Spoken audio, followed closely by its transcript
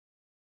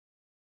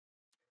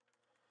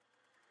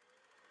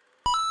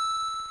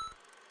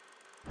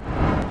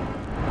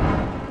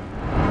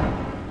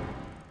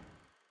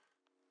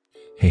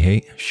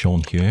Hey,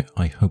 Sean here.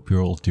 I hope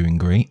you're all doing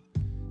great.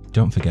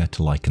 Don't forget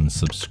to like and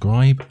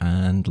subscribe,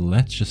 and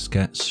let's just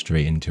get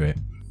straight into it.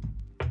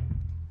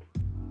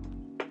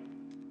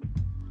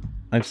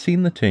 I've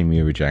seen the term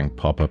Eurojank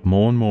pop up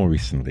more and more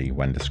recently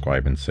when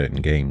describing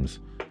certain games.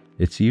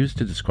 It's used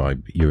to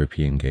describe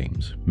European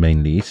games,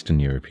 mainly Eastern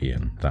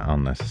European, that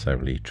aren't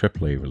necessarily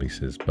AAA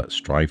releases but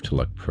strive to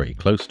look pretty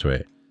close to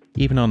it,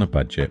 even on a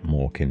budget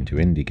more akin to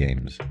indie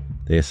games.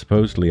 They are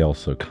supposedly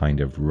also kind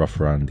of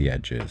rough around the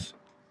edges.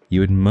 You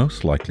would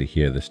most likely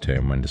hear this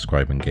term when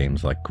describing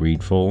games like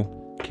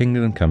Greedfall,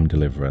 Kingdom Come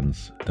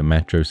Deliverance, the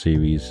Metro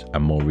series,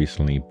 and more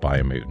recently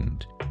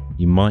Biomutant.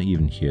 You might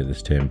even hear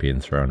this term being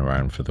thrown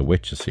around for the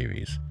Witcher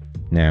series.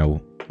 Now,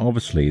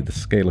 obviously the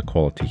scale of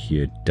quality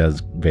here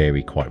does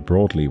vary quite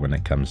broadly when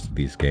it comes to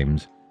these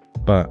games,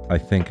 but I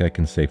think I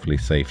can safely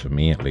say, for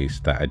me at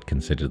least, that I'd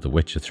consider The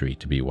Witcher 3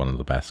 to be one of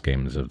the best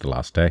games of the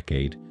last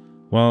decade,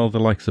 while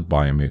the likes of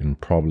Biomutant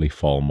probably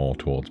fall more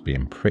towards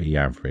being pretty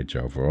average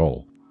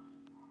overall.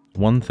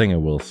 One thing I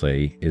will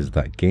say is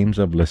that games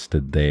I've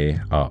listed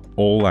there are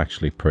all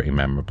actually pretty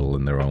memorable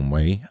in their own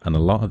way, and a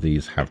lot of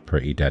these have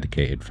pretty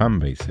dedicated fan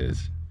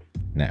bases.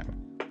 Now,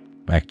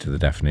 back to the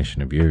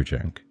definition of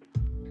Eurojank.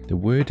 The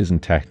word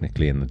isn't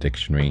technically in the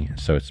dictionary,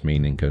 so its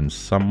meaning can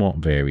somewhat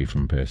vary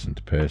from person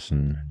to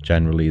person.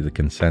 Generally, the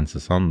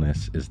consensus on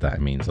this is that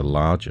it means a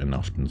large and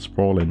often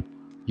sprawling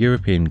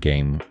European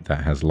game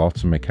that has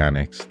lots of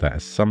mechanics that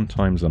is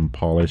sometimes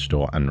unpolished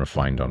or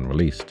unrefined on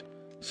release,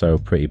 so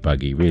pretty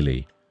buggy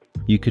really.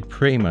 You could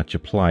pretty much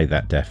apply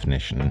that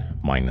definition,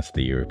 minus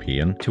the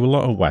European, to a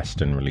lot of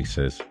Western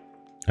releases.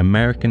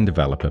 American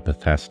developer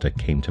Bethesda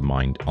came to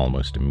mind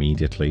almost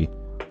immediately.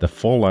 The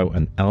Fallout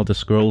and Elder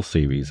Scrolls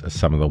series are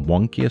some of the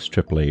wonkiest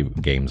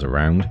AAA games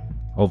around,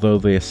 although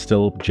they are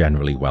still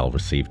generally well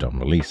received on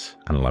release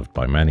and loved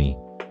by many.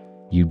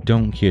 You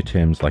don't hear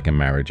terms like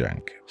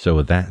Eurojank, so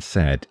with that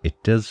said,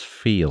 it does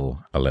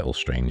feel a little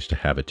strange to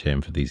have a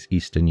term for these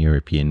Eastern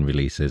European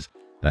releases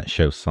that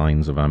show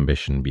signs of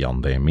ambition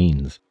beyond their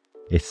means.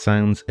 It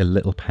sounds a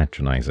little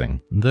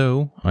patronising,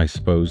 though I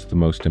suppose the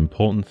most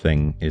important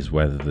thing is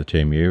whether the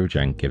term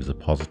Eurojank gives a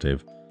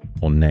positive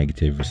or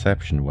negative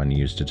reception when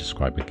used to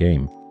describe a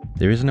game.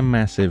 There isn't a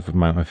massive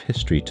amount of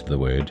history to the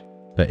word,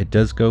 but it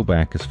does go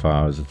back as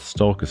far as the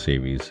Stalker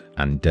series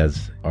and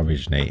does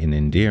originate in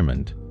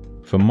endearment.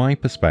 From my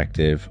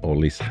perspective, or at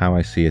least how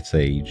I see it's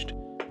aged,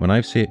 when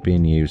I see it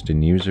being used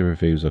in user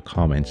reviews or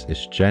comments,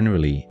 it's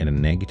generally in a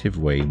negative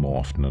way more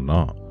often than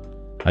not.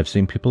 I've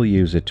seen people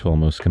use it to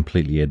almost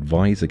completely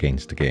advise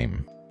against a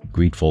game.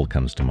 Greedfall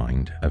comes to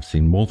mind. I've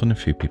seen more than a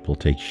few people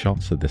take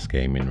shots at this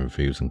game in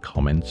reviews and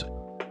comments,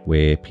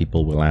 where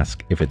people will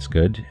ask if it's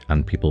good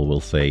and people will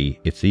say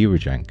it's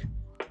Eurojank,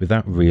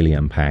 without really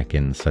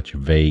unpacking such a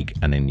vague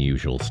and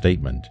unusual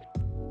statement.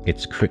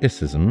 It's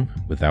criticism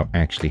without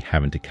actually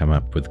having to come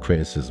up with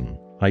criticism.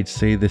 I'd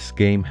say this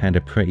game had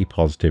a pretty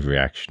positive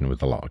reaction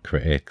with a lot of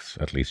critics,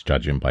 at least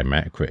judging by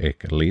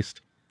Metacritic at least.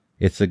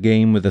 It's a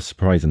game with a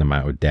surprising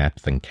amount of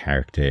depth and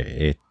character.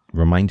 It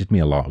reminded me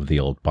a lot of the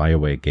old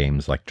BioWare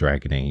games like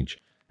Dragon Age.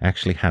 I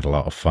actually had a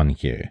lot of fun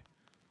here.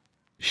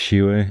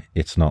 Sure,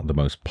 it's not the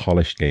most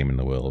polished game in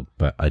the world,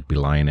 but I'd be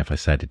lying if I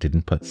said it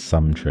didn't put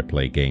some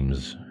AAA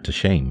games to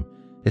shame,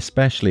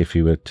 especially if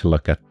you were to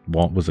look at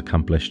what was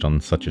accomplished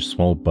on such a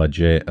small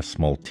budget, a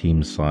small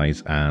team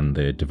size, and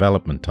the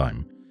development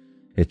time.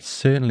 It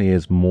certainly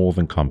is more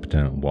than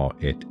competent at what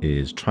it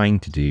is trying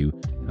to do,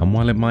 and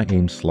while it might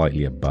aim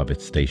slightly above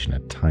its station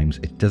at times,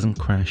 it doesn't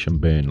crash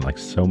and burn like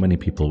so many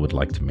people would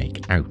like to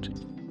make out.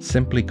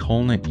 Simply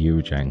calling it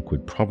Eurojank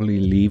would probably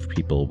leave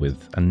people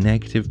with a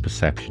negative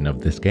perception of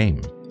this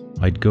game.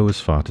 I'd go as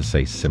far to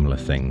say similar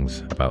things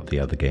about the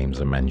other games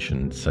I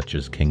mentioned, such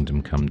as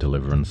Kingdom Come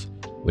Deliverance,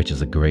 which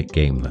is a great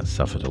game that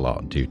suffered a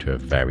lot due to a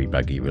very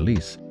buggy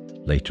release.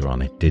 Later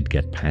on it did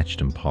get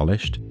patched and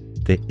polished.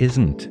 There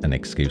isn't an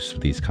excuse for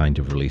these kind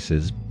of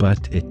releases,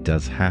 but it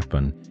does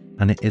happen,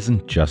 and it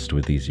isn't just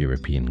with these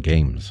European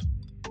games.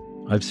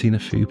 I've seen a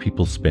few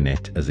people spin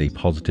it as a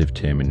positive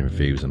term in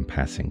reviews and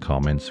passing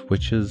comments,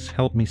 which has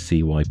helped me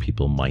see why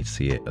people might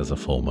see it as a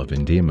form of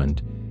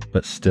endearment,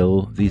 but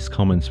still, these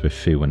comments were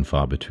few and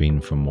far between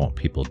from what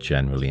people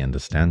generally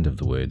understand of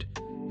the word.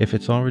 If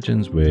its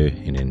origins were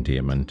in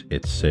endearment,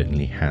 it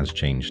certainly has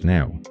changed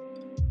now.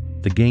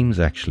 The games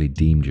actually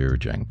deemed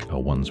Eurojank are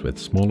ones with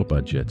smaller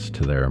budgets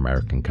to their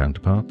American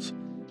counterparts.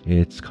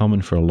 It's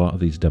common for a lot of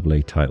these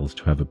AA titles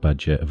to have a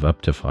budget of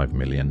up to $5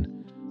 million,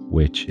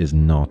 which is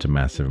not a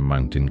massive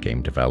amount in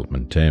game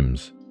development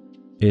terms.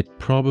 It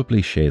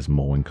probably shares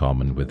more in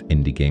common with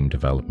indie game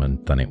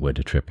development than it would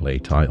a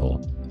AAA title.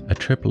 A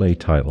AAA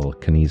title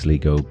can easily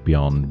go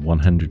beyond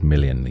 $100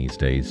 million these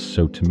days,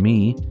 so to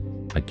me,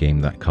 a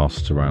game that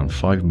costs around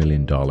 $5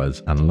 million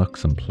and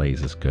looks and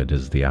plays as good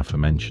as the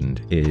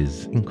aforementioned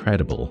is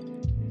incredible.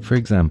 For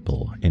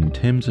example, in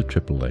terms of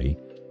AAA,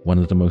 one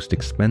of the most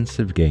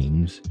expensive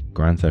games,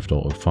 Grand Theft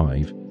Auto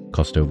 5,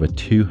 cost over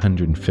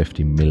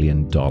 $250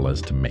 million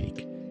to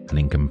make, and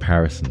in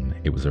comparison,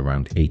 it was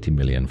around $80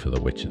 million for The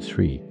Witcher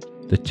 3.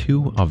 The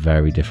two are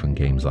very different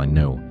games, I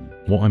know,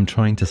 What I'm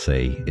trying to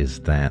say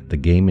is that the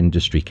game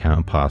industry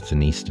counterparts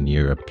in Eastern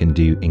Europe can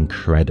do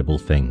incredible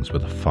things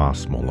with a far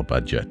smaller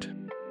budget.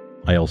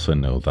 I also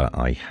know that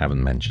I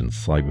haven't mentioned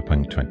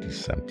Cyberpunk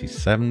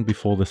 2077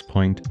 before this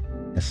point,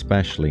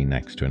 especially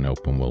next to an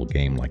open world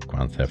game like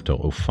Grand Theft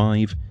Auto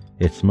 5.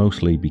 It's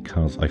mostly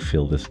because I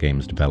feel this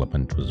game's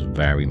development was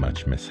very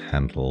much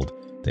mishandled.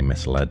 They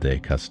misled their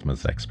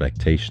customers'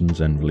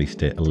 expectations and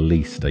released it at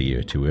least a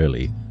year too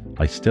early.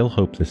 I still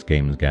hope this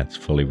game gets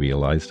fully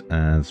realised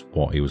as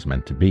what it was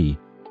meant to be.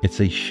 It's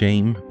a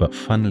shame, but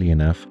funnily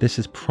enough, this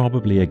is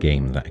probably a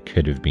game that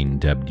could have been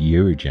dubbed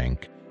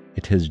Eurojank.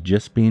 It has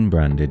just been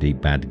branded a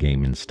bad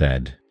game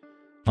instead.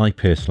 I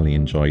personally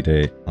enjoyed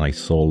it. I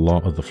saw a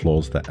lot of the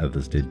flaws that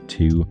others did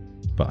too,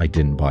 but I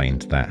didn't buy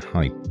into that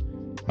hype.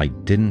 I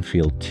didn't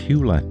feel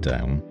too let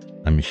down.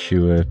 I'm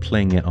sure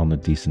playing it on a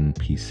decent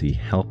PC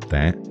helped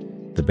that.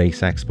 The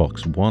base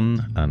Xbox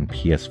One and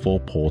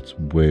PS4 ports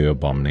were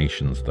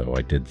abominations though,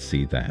 I did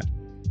see that.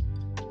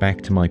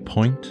 Back to my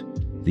point,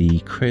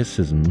 the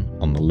criticism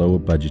on the lower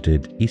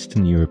budgeted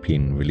Eastern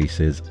European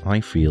releases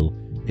I feel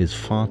is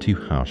far too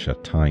harsh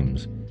at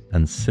times,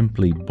 and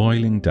simply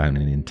boiling down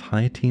an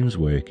entire team's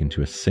work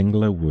into a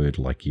singular word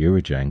like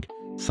Eurojank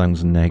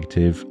sounds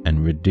negative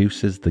and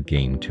reduces the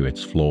game to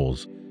its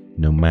flaws.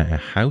 No matter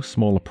how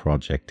small a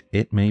project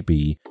it may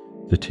be,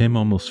 the term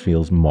almost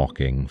feels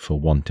mocking for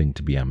wanting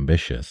to be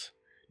ambitious.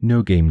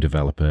 No game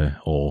developer,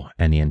 or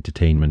any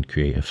entertainment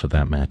creator for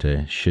that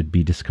matter, should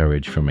be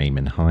discouraged from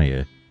aiming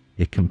higher.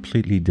 It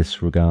completely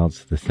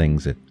disregards the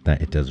things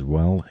that it does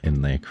well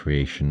in their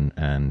creation,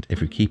 and if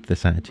we keep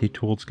this attitude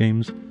towards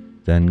games,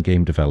 then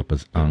game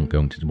developers aren't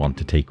going to want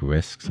to take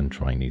risks and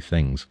try new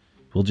things.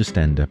 We'll just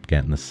end up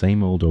getting the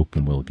same old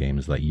open world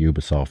games that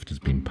Ubisoft has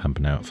been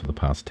pumping out for the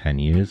past 10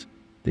 years.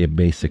 They're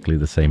basically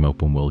the same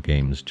open world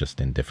games,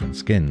 just in different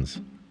skins.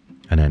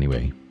 And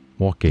anyway,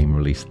 what game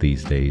released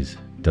these days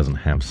doesn't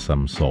have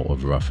some sort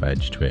of rough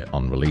edge to it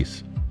on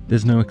release?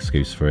 There's no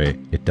excuse for it,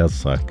 it does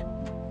suck.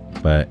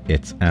 But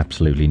it's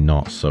absolutely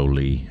not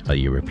solely a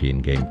European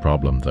game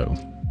problem though,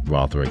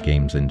 rather a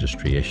games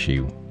industry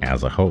issue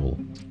as a whole.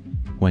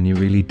 When you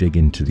really dig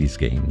into these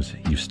games,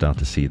 you start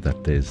to see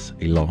that there's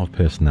a lot of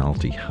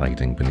personality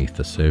hiding beneath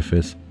the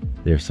surface.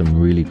 There are some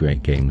really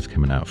great games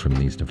coming out from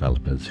these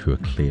developers who are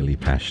clearly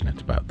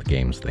passionate about the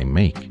games they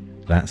make.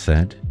 That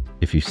said,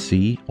 if you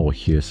see or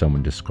hear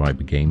someone describe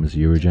a game as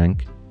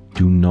Eurojank,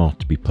 do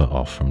not be put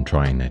off from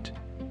trying it.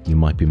 You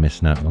might be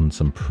missing out on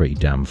some pretty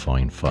damn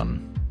fine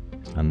fun.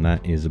 And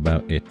that is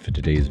about it for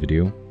today's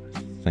video.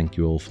 Thank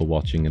you all for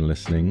watching and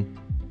listening.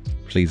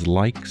 Please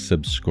like,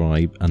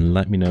 subscribe, and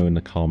let me know in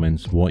the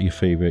comments what your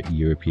favourite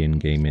European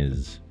game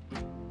is.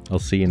 I'll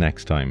see you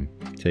next time.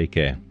 Take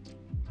care.